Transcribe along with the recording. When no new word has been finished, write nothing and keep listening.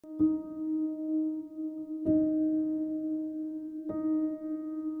You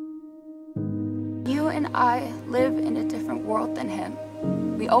and I live in a different world than him.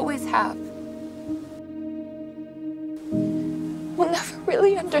 We always have. We'll never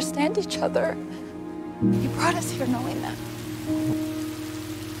really understand each other. He brought us here knowing that.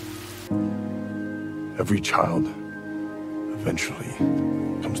 Every child eventually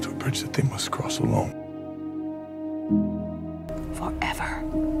comes to a bridge that they must cross alone. Forever.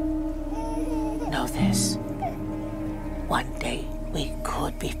 Know this. One day we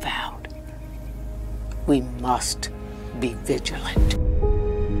could be found. We must be vigilant.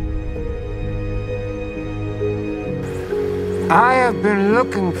 I have been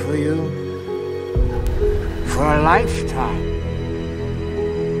looking for you for a lifetime.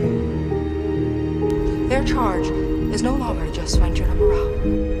 Their charge is no longer just to enter Momoa.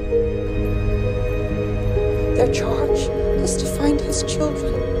 Their charge is to find his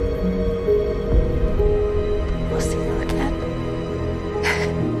children. We'll see you again.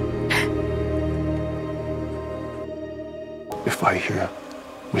 If I hear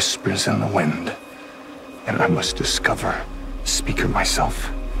whispers in the wind, and I must discover the speaker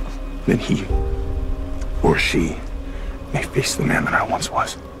myself, then he or she may face the man that I once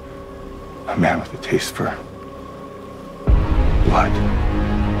was. A man with a taste for blood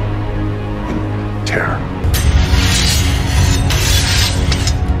and terror.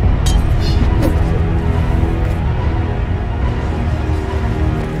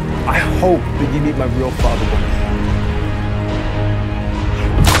 I hope that you meet my real father one day.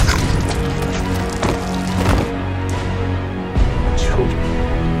 Children,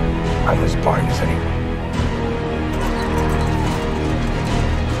 I'm as blind as anyone.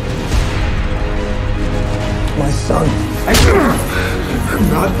 My son. I'm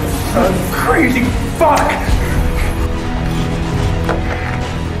not a son, crazy fuck!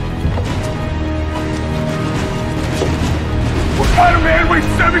 What kind of man waits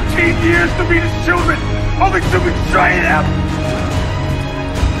 17 years to meet his children, only to betray them?